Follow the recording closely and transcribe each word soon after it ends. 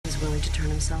turn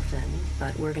himself in,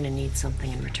 but we're going to need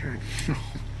something in return.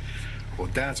 Well,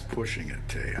 that's pushing it,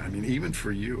 Taya. I mean, even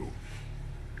for you.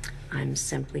 I'm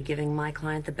simply giving my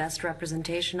client the best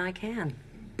representation I can.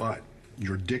 But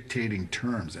you're dictating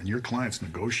terms, and your client's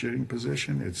negotiating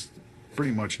position is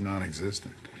pretty much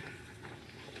non-existent.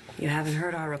 You haven't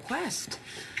heard our request.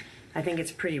 I think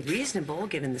it's pretty reasonable,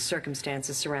 given the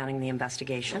circumstances surrounding the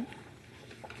investigation.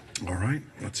 All right,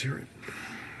 let's hear it.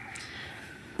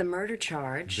 The murder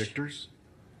charge... Victor's?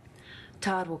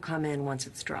 Todd will come in once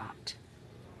it's dropped.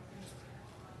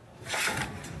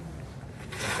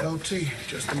 LT,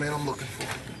 just the man I'm looking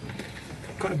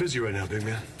for. Kind of busy right now, big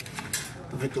man.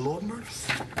 The Victor Lord murder?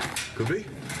 Could be.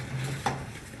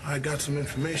 I got some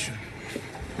information.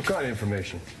 What kind of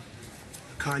information?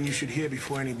 The kind you should hear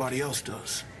before anybody else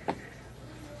does.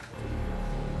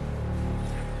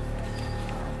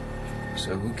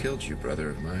 So who killed you,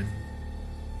 brother of mine?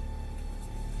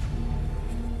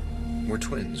 We're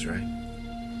twins, right?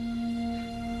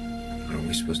 Aren't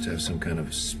we supposed to have some kind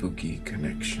of spooky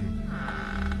connection?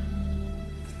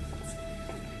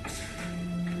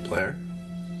 Blair?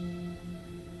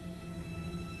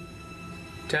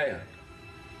 Taya?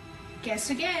 Guess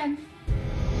again.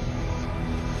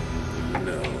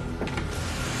 No.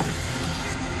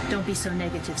 Don't be so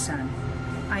negative, son.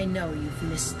 I know you've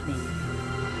missed me.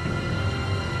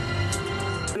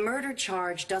 The murder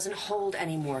charge doesn't hold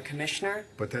anymore, Commissioner.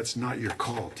 But that's not your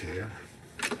call, Taya.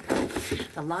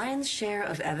 The lion's share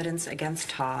of evidence against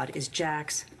Todd is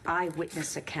Jack's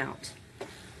eyewitness account,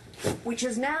 which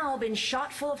has now been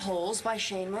shot full of holes by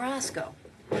Shane Marasco.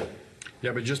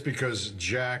 Yeah, but just because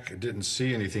Jack didn't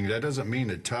see anything, that doesn't mean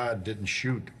that Todd didn't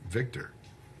shoot Victor.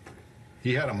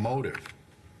 He had a motive.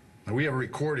 Now, we have a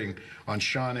recording on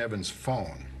Sean Evans'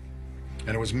 phone,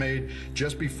 and it was made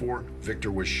just before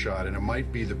Victor was shot, and it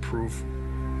might be the proof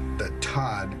that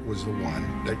Todd was the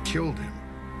one that killed him.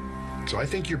 So I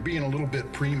think you're being a little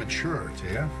bit premature,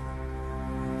 Taya.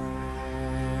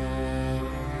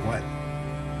 What?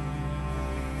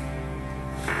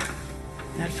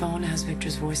 That phone has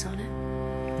Victor's voice on it?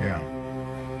 Yeah.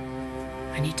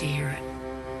 I need to hear it.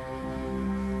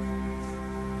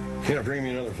 You're not bringing me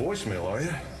another voicemail, are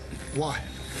you? Why?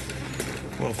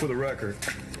 Well, for the record,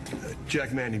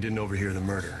 Jack Manning didn't overhear the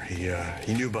murder.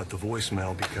 He knew about the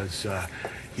voicemail because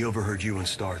he overheard you and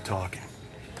Starr talking.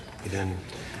 He then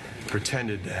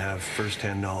pretended to have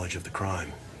first-hand knowledge of the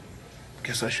crime.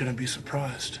 Guess I shouldn't be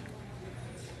surprised.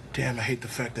 Damn, I hate the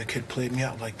fact that kid played me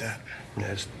out like that. I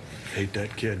just hate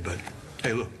that kid, but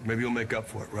hey, look, maybe you'll make up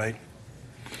for it, right?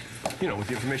 You know, with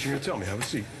the information you're gonna tell me. Have a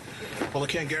seat. Well, I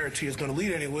can't guarantee it's gonna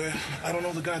lead anywhere. I don't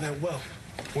know the guy that well.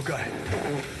 What guy?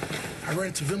 I ran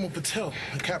into Vimal Patel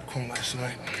at Capricorn last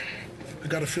night. I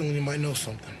got a feeling you might know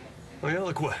something. Oh, yeah?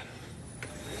 Like what?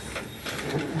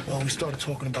 Well, we started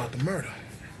talking about the murder.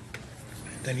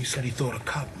 Then he said he thought a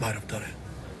cop might have done it.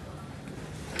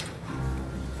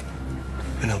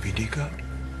 An LPD cop?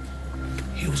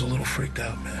 He was a little freaked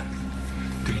out, man.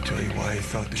 Did he tell you why he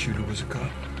thought the shooter was a cop?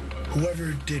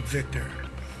 Whoever did Victor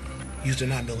used a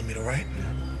 9mm, right?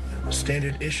 Yeah.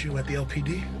 Standard issue at the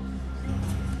LPD?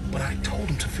 But I told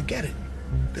him to forget it.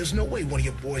 There's no way one of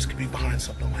your boys could be behind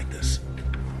something like this.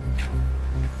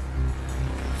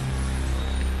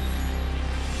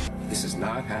 This is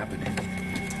not happening.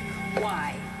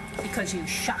 Why? Because you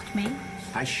shot me?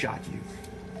 I shot you.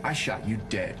 I shot you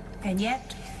dead. And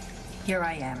yet, here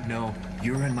I am. No,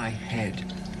 you're in my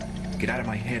head. Get out of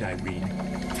my head, Irene.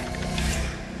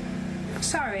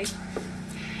 Sorry.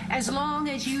 As long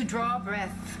as you draw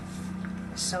breath,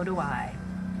 so do I.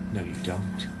 No, you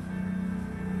don't.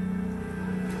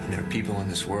 And there are people in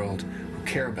this world who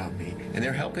care about me, and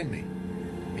they're helping me.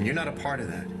 And you're not a part of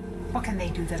that. What can they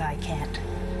do that I can't?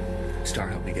 Starr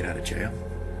helped me get out of jail.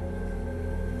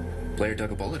 Blair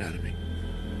dug a bullet out of me.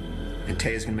 And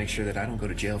Taya's gonna make sure that I don't go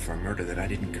to jail for a murder that I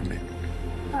didn't commit.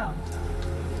 Oh,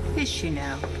 is she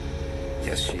now?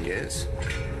 Yes, she is.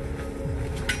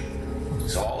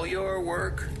 It's all your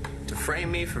work to frame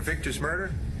me for Victor's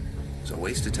murder. It's a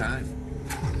waste of time.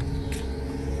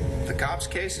 The cop's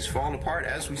case is falling apart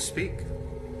as we speak.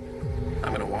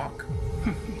 I'm gonna walk.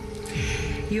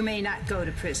 You may not go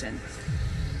to prison,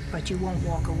 but you won't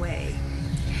walk away.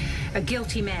 A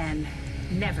guilty man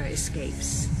never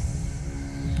escapes.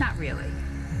 Not really.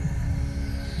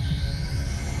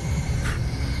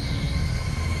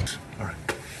 All right.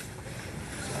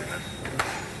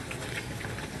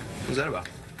 What's that about?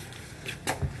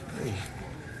 Hey.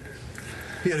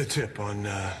 He had a tip on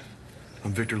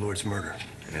Victor Lord's murder.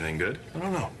 Anything good? I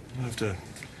don't know. I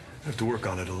have to work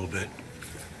on it a little bit.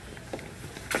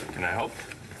 Can I help?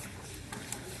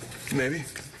 Maybe.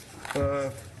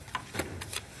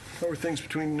 How are things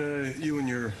between you and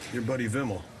your buddy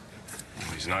Vimmel?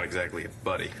 Well, he's not exactly a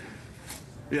buddy.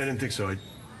 Yeah, I didn't think so.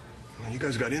 Well, you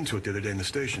guys got into it the other day in the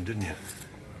station, didn't you?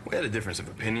 We had a difference of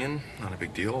opinion. Not a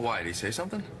big deal. Why? Did he say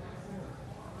something?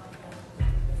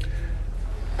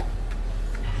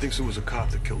 Thinks it was a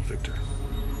cop that killed Victor.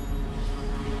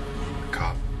 A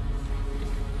cop.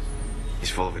 He's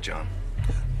full of it, John.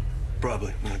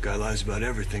 Probably. That guy lies about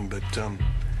everything, but, well,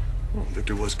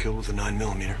 Victor was killed with a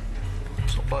 9mm.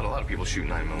 So, but a lot of people shoot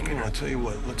 9mm. Well, I'll tell you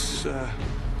what, let's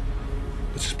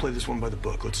just play this one by the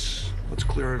book. Let's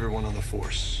clear everyone on the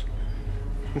force,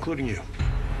 including you.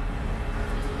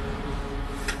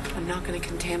 I'm not going to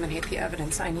contaminate the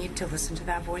evidence. I need to listen to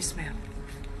that voicemail.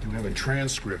 You have a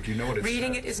transcript. You know what it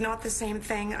Reading says. it is not the same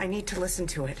thing. I need to listen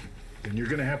to it. And you're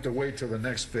going to have to wait till the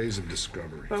next phase of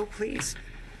discovery. Oh, please.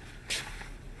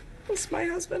 This is my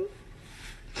husband.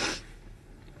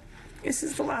 This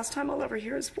is the last time I'll ever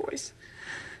hear his voice.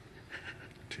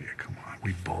 Tia, come on.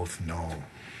 We both know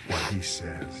what he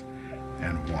says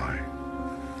and why.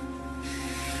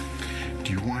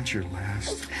 Do you want your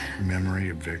last memory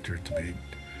of Victor to be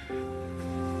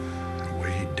the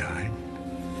way he died?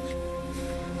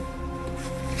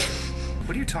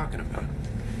 What are you talking about?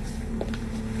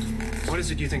 What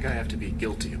is it you think I have to be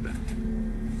guilty about?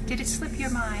 Did it slip your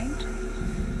mind?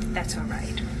 That's all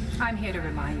right. I'm here to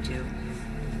remind you,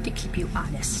 to keep you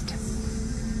honest.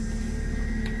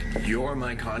 You're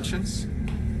my conscience?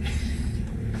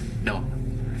 No.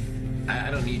 I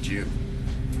don't need you.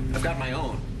 I've got my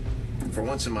own. For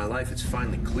once in my life, it's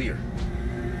finally clear.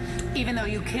 Even though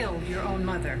you killed your own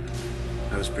mother.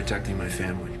 I was protecting my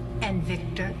family. And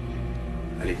Victor?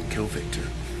 I didn't kill Victor.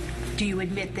 Do you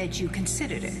admit that you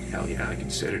considered it? Hell yeah, I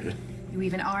considered it. You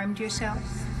even armed yourself?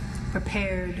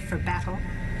 Prepared for battle?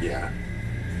 Yeah.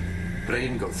 But I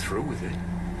didn't go through with it.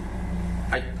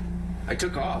 I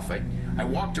took off. I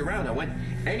walked around. I went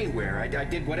anywhere. I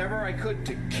did whatever I could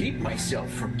to keep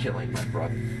myself from killing my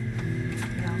brother.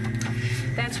 No.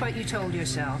 That's what you told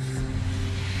yourself.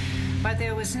 But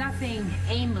there was nothing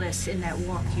aimless in that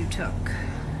walk you took.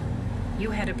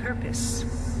 You had a purpose,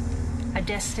 a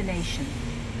destination.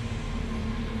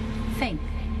 Think.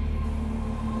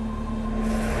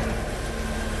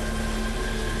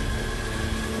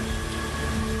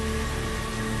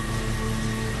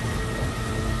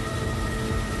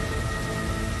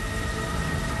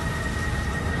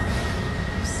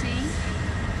 See?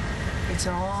 It's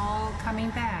all coming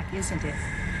back, isn't it?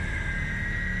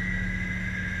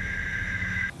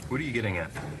 What are you getting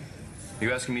at?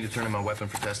 You asking me to turn in my weapon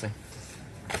for testing?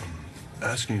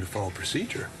 Asking you to follow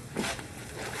procedure.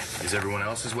 Is everyone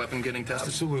else's weapon getting tested?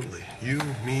 Absolutely. You,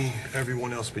 me,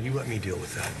 everyone else, but you let me deal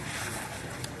with that.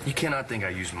 You cannot think I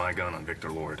used my gun on Victor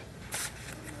Lord.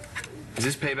 Is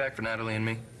this payback for Natalie and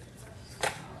me? I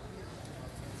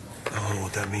don't know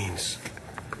what that means.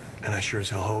 And I sure as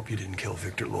hell hope you didn't kill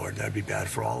Victor Lord. That'd be bad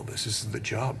for all of us. This is the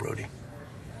job, Brody.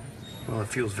 Well, it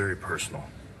feels very personal.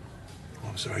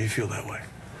 Well, I'm sorry you feel that way.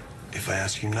 If I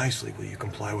ask you nicely, will you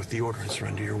comply with the order and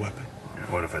surrender your weapon?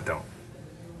 What if I don't?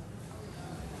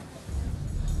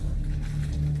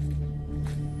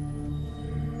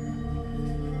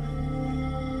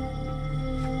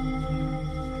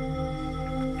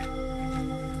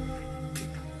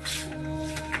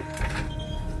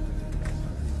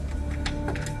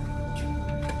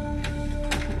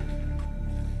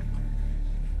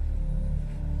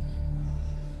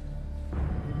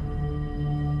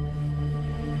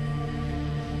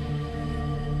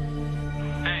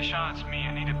 Hey, Sean, it's me.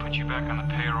 I need to put you back on the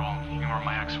payroll. You were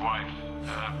my ex-wife.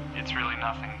 It's really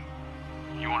nothing.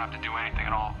 You won't have to do anything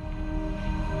at all.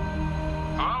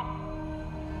 Hello?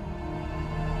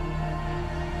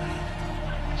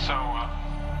 So, oh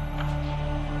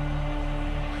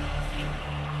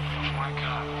my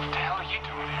God, what the hell are you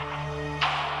doing here?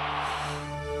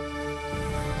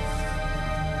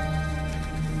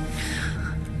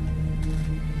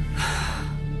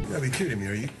 You gotta be kidding me.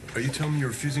 Are you telling me you're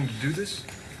refusing to do this?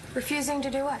 Refusing to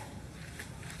do what?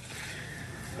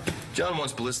 John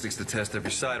wants ballistics to test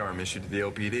every sidearm issued to the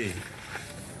OPD.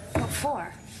 What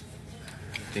for?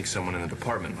 Thinks someone in the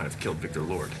department might have killed Victor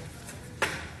Lord.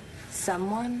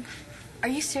 Someone? Are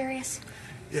you serious?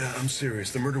 Yeah, I'm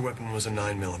serious. The murder weapon was a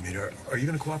 9mm. Are you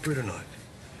gonna cooperate or not?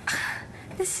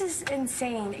 This is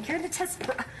insane. You're the test.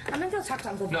 I'm gonna go talk to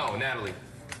Uncle. No, Natalie.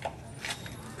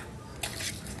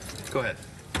 Go ahead.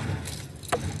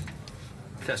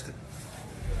 Test it.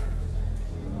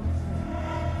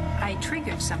 I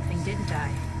triggered something, didn't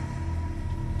I?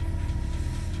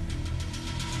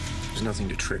 There's nothing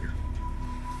to trigger.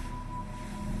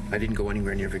 I didn't go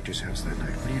anywhere near Victor's house that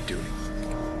night. What are you doing?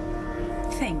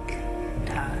 Think,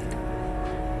 Todd.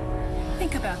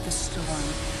 Think about the storm.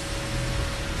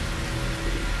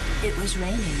 It was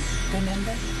raining,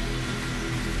 remember?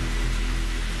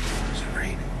 It was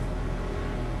raining.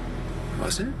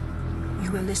 Was it?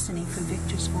 You were listening for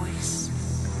Victor's voice.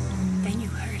 Then you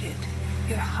heard it.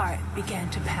 Your heart began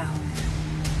to pound.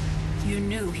 You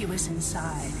knew he was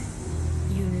inside.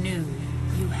 You knew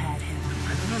you had him.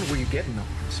 I don't know where you're getting all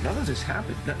this. None of this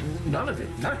happened. None of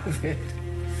it. None of it.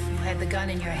 You had the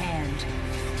gun in your hand.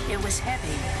 It was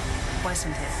heavy,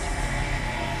 wasn't it?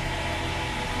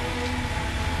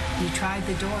 You tried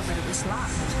the door, but it was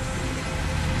locked.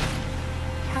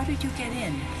 How did you get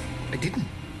in? I didn't.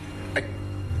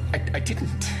 I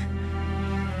didn't.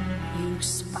 You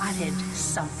spotted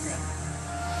something.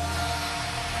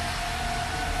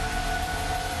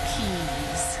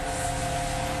 Keys.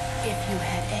 If you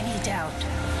had any doubt,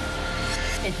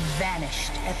 it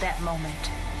vanished at that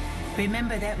moment.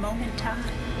 Remember that moment, Todd?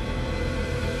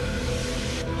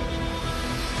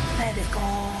 Let it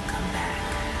all come back.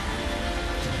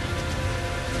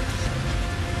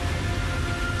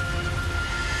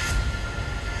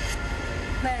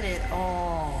 Let it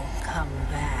all come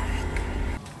back.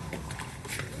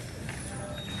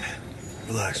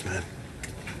 Relax, man.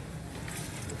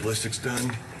 Ballistic's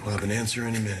done. We'll have an answer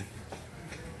any minute.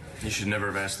 You should never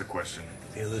have asked the question.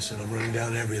 Hey, listen, I'm running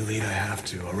down every lead I have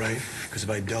to, all right? Because if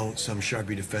I don't, some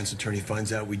Sharpie defense attorney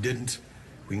finds out we didn't,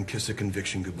 we can kiss a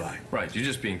conviction goodbye. Right, you're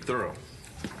just being thorough.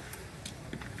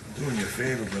 Doing you a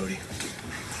favor, Brody.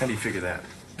 How do you figure that?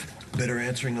 Better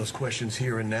answering those questions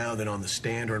here and now than on the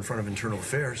stand or in front of Internal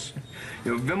Affairs.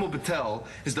 You know, Vimal Patel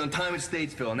has done time in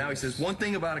Statesville, and now he says one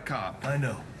thing about a cop. I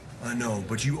know,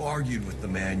 but you argued with the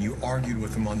man. You argued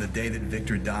with him on the day that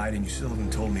Victor died, and you still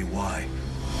haven't told me why.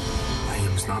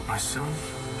 William's not my son.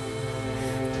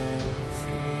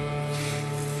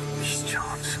 He's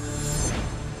John's.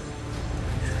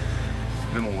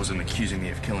 Vimal wasn't accusing me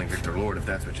of killing Victor Lord, if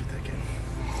that's what you're thinking.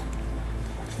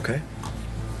 Okay.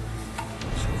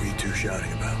 So what are you two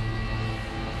shouting about?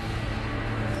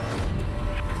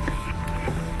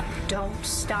 Don't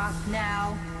stop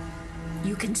now.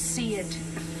 You can see it.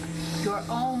 You're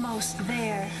almost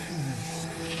there.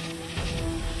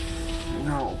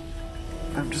 No.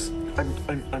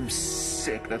 I'm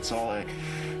sick, that's all. I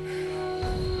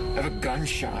have a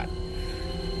gunshot.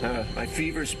 My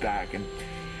fever's back, and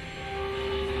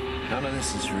none of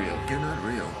this is real. You're not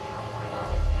real.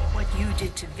 What you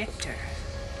did to Victor,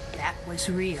 that was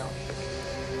real.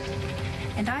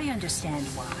 And I understand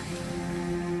why.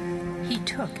 He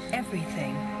took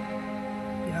everything.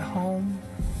 Your home,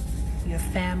 your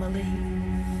family,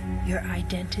 your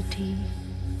identity.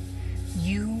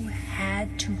 You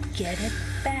had to get it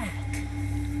back.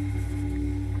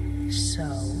 So,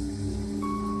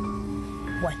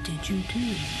 what did you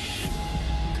do?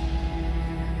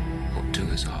 Went to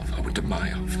his office. I went to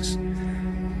my office.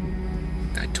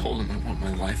 I told him I want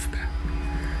my life back.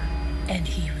 And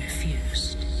he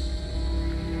refused,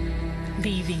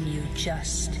 leaving you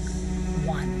just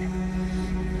one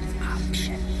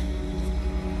option.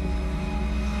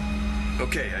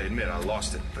 Okay, I admit I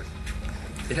lost it, but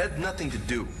it had nothing to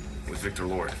do with Victor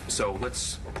Lord. So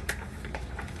let's...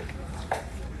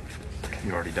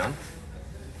 You already done?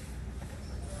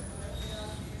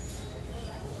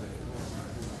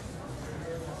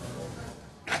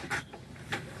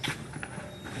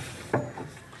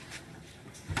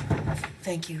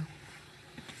 Thank you.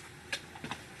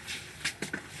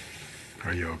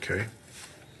 Are you okay?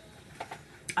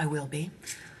 I will be.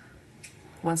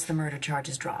 Once the murder charge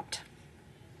is dropped.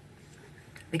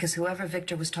 Because whoever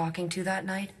Victor was talking to that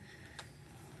night,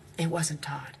 it wasn't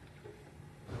Todd.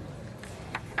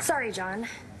 Sorry, John.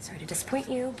 Sorry to disappoint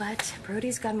you, but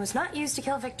Brody's gun was not used to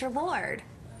kill Victor Lord.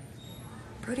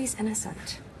 Brody's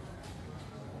innocent.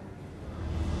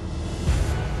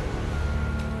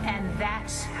 And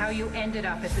that's how you ended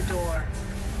up at the door,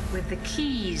 with the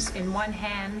keys in one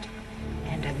hand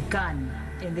and a gun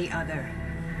in the other.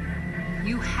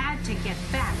 You had to get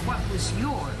back what was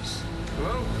yours.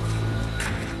 Hello?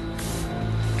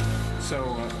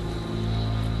 So,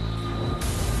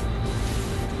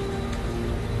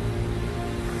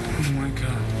 Oh my God,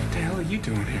 what the hell are you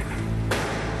doing here?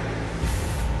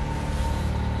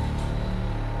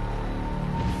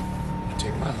 You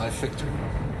take my life, Victor.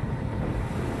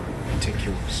 I take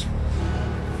yours.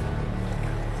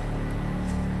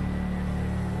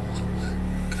 Oh my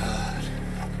God.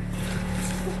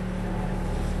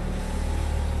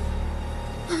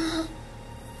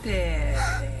 There.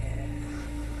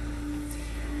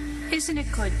 Isn't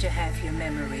it good to have your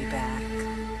memory back?